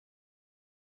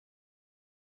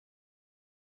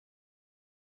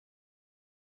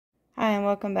Hi and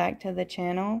welcome back to the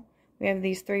channel. We have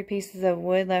these 3 pieces of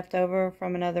wood left over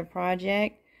from another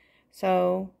project,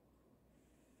 so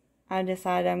I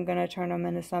decided I'm going to turn them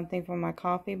into something for my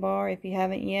coffee bar. If you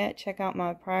haven't yet, check out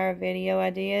my prior video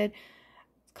I did.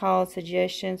 It's called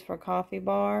Suggestions for Coffee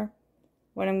Bar.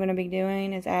 What I'm going to be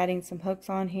doing is adding some hooks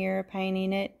on here,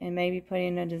 painting it, and maybe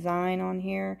putting a design on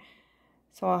here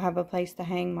so I'll have a place to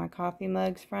hang my coffee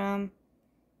mugs from.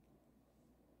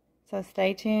 So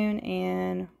stay tuned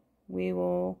and we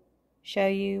will show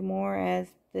you more as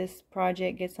this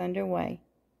project gets underway.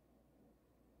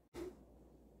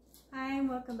 Hi and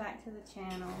welcome back to the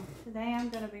channel. Today I'm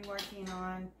going to be working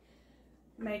on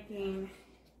making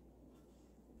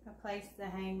a place to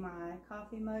hang my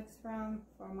coffee mugs from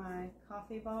for my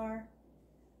coffee bar.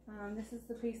 This is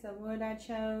the piece of wood I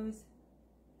chose.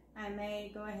 I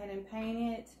may go ahead and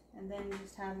paint it and then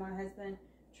just have my husband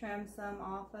trim some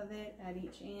off of it at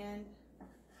each end.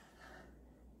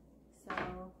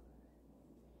 So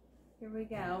here we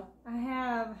go. I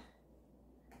have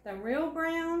the real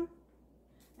brown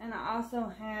and I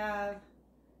also have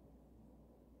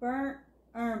burnt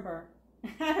umber.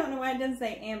 I don't know why it doesn't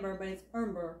say amber, but it's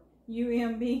umber.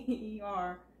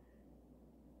 U-M-B-E-R.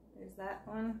 There's that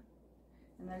one.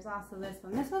 And there's also this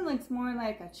one. This one looks more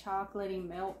like a chocolatey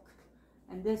milk.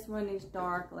 And this one is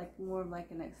dark, like more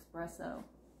like an espresso.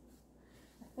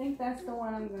 I think that's the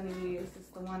one I'm going to use. It's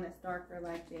the one that's darker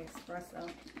like the espresso.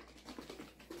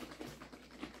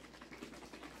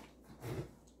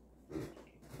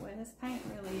 Boy, this paint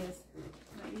really is,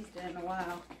 I haven't used it in a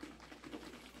while.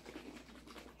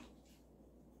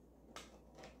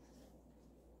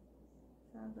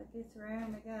 Sounds like it's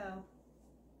raring to go.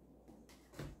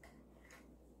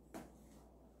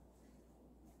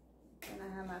 Then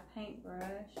I have my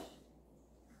paintbrush.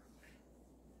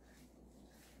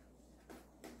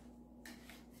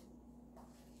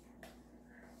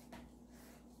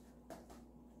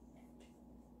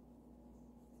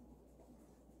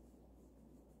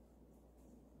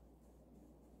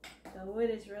 The wood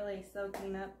is really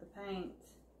soaking up the paint,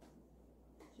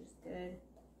 which is good.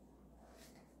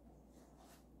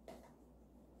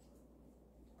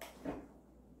 I'm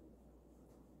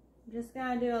just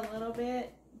gonna do a little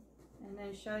bit and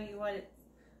then show you what it's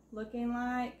looking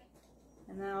like,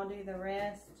 and then I'll do the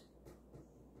rest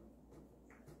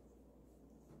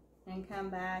and come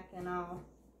back and I'll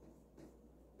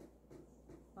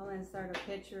insert a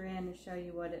picture in to show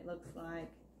you what it looks like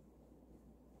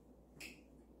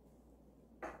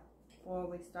before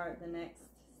we start the next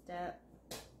step.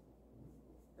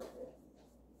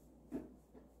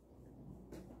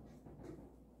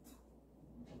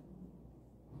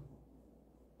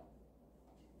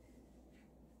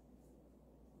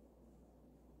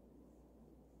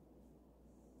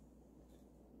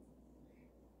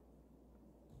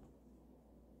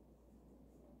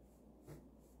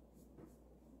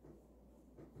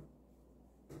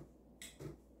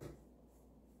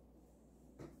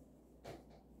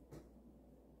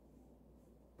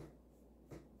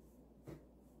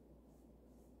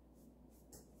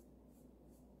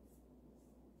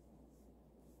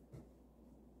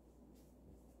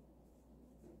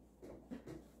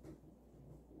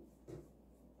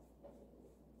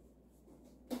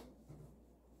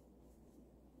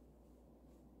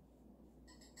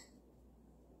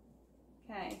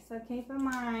 Okay, so keep in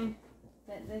mind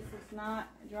that this is not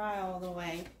dry all the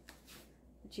way,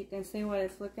 but you can see what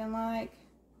it's looking like.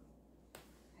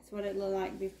 That's what it looked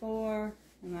like before,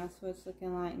 and that's what it's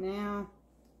looking like now.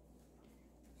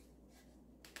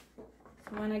 So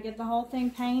when I get the whole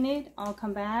thing painted, I'll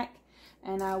come back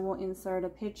and I will insert a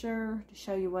picture to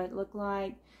show you what it looked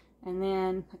like. And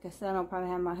then, like I said, I'll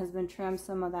probably have my husband trim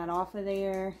some of that off of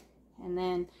there and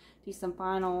then do some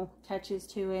final touches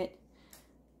to it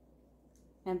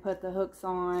and put the hooks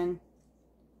on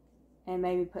and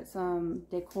maybe put some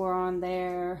decor on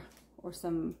there or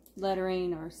some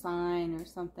lettering or sign or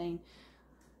something.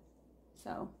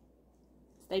 So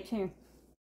stay tuned.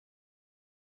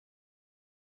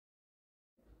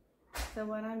 So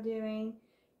what I'm doing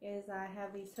is I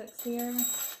have these hooks here.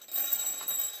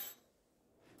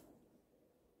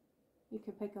 You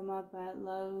could pick them up at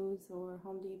Lowe's or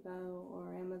Home Depot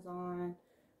or Amazon.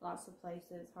 Lots of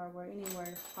places, hardware,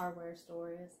 anywhere hardware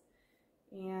store is.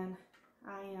 And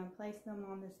I place them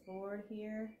on this board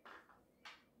here.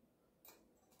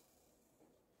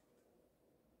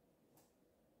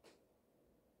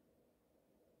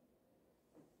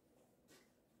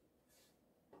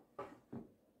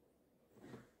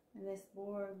 And this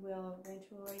board will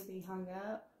eventually be hung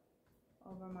up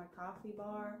over my coffee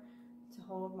bar to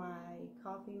hold my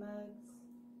coffee mugs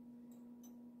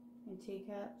and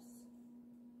teacups.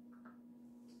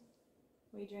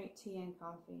 we drink tea and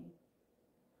coffee.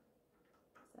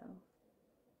 So,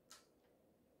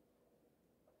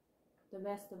 the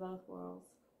best of both worlds.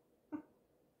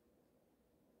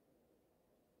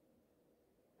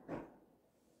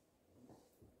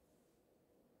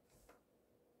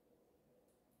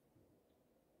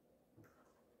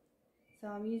 So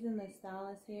I'm using the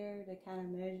stylus here to kind of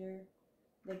measure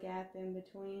the gap in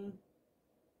between.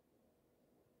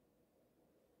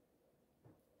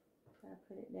 So I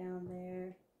put it down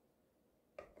there.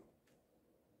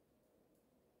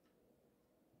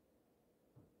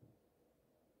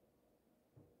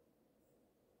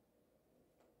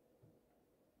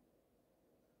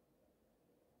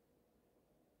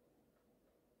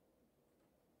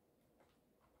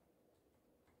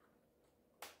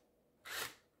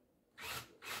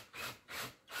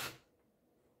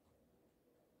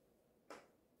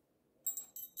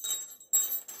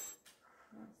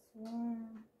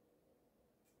 One,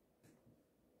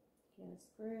 get a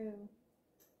screw,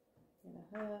 get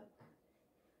a hook,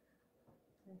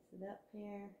 place it up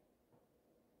here.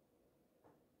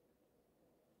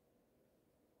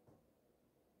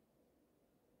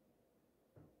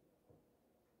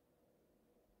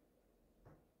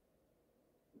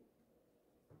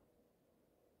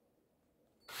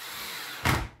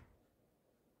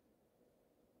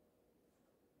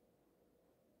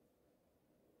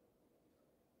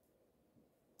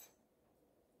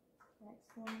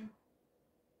 Next one.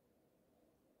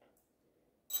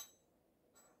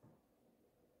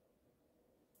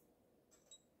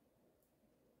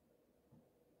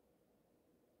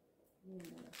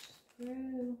 Another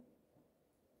screw.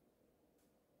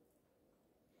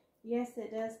 Yes,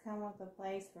 it does come with a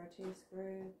place for 2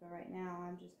 screws, but right now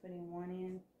I'm just putting one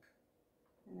in,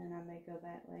 and then I may go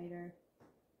back later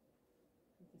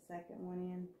with the second one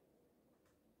in.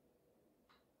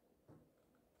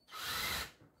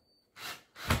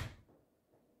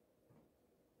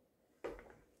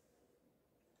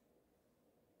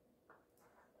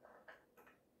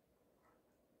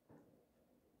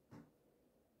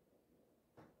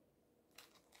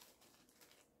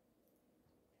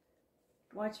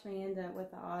 Watch me end up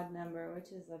with an odd number,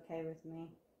 which is okay with me.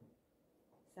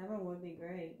 7 would be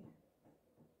great.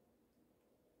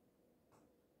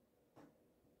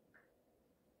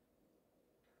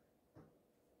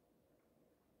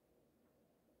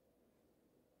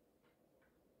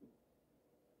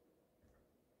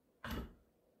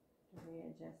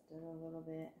 Readjust it a little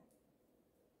bit.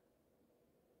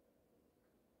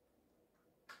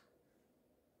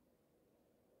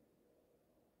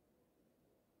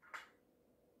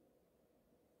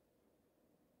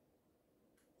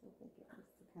 I think it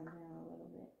needs to come down a little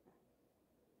bit.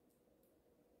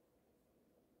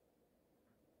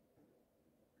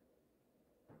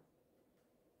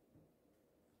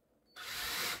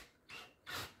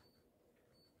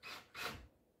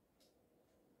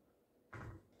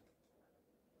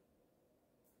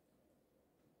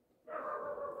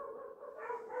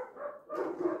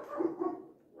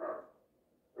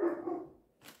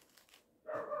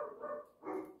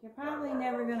 You're probably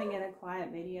never going to get a quiet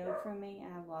video from me.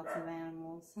 I have lots of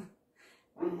animals.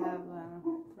 We have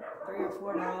 3 or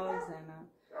 4 dogs and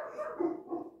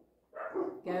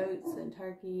goats and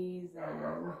turkeys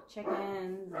and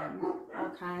chickens and all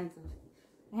kinds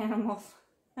of animals.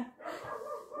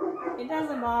 It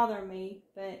doesn't bother me,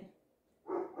 but...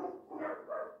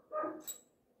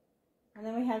 And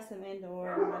then we have some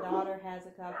indoor. My daughter has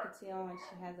a cockatiel and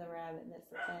she has a rabbit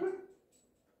that's a pet.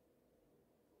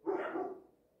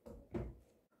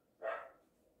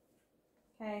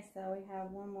 Okay, so we have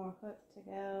one more hook to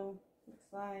go.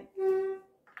 Looks like it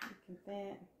can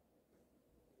fit.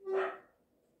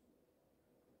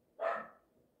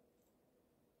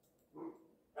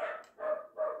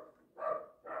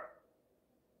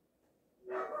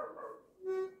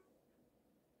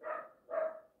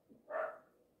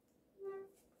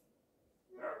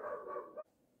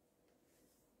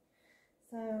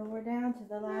 So we're down to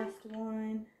the last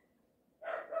one.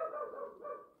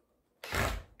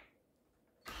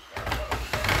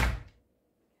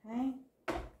 Okay,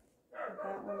 put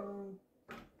that one on.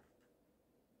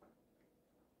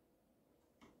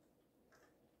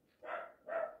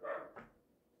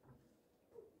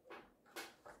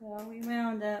 So we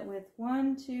wound up with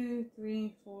 1, 2,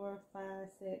 3, 4, 5,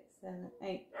 6, 7,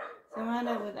 8. So we wound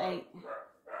up with 8.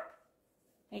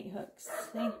 8 hooks.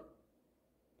 See?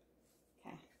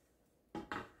 Okay.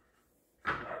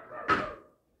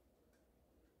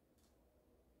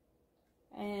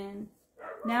 And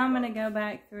now I'm going to go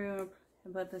back through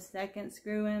and put the second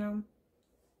screw in them.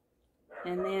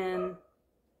 And then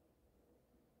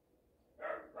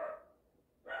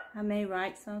I may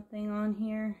write something on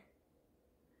here,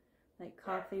 like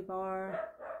coffee bar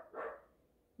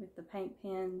with the paint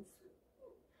pens.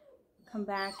 Come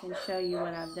back and show you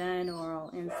what I've done, or I'll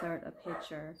insert a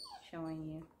picture showing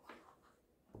you.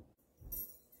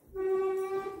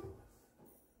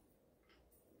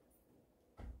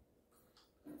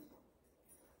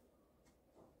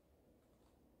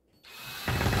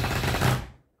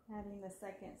 Adding the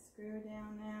second screw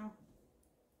down now.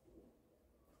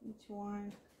 Each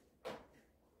one.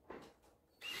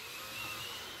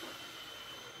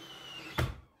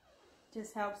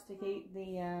 Just helps to keep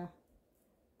the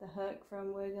hook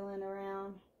from wiggling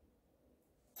around.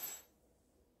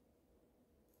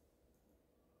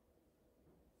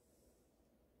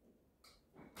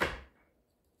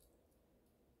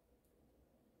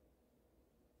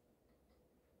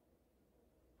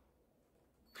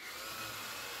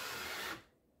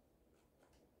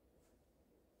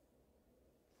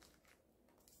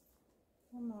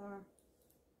 One more.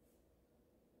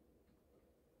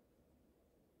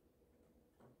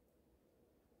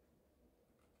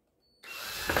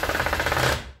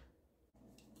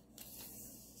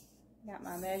 Got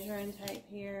my measuring tape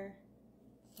here,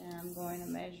 and I'm going to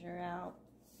measure out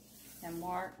and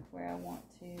mark where I want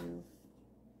to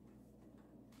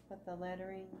put the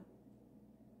lettering.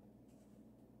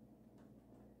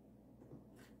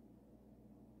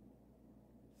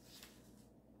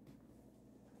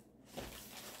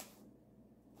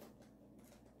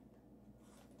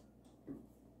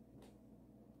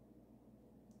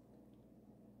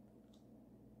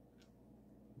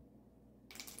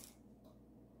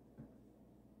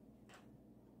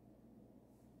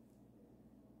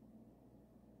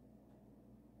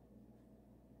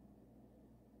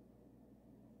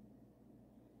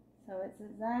 So it's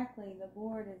exactly, the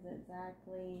board is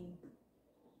exactly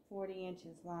 40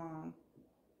 inches long.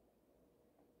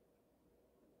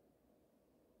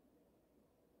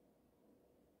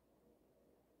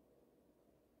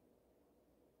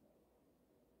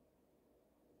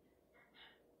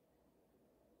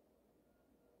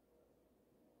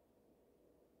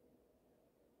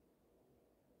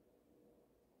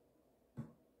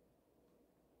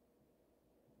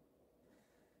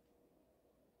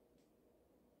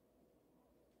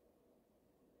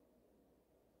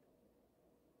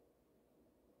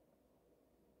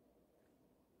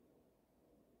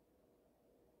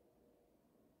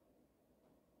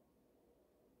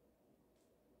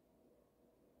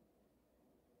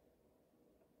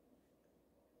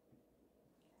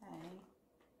 Okay.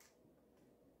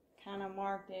 Kind of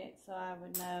marked it so I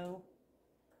would know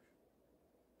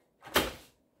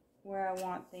where I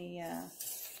want the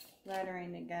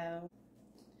lettering to go.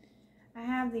 I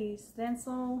have these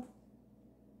stencil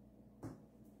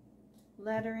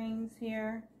letterings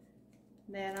here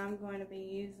that I'm going to be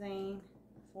using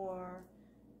for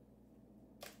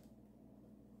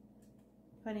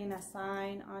putting a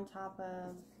sign on top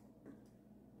of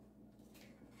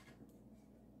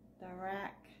the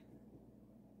rack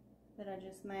that I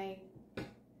just made.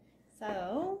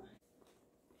 So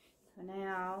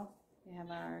now we have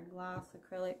our gloss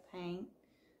acrylic paint,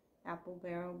 Apple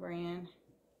Barrel brand.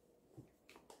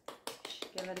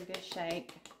 Give it a good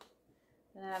shake.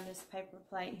 Then I have this paper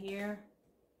plate here.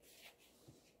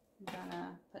 I'm gonna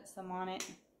put some on it.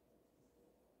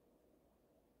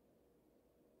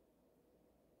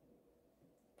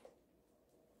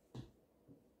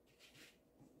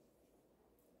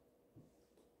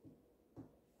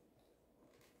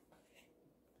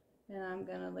 Then I'm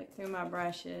gonna look through my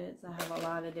brushes. I have a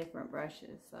lot of different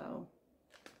brushes, so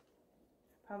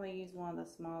probably use one of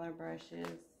the smaller brushes.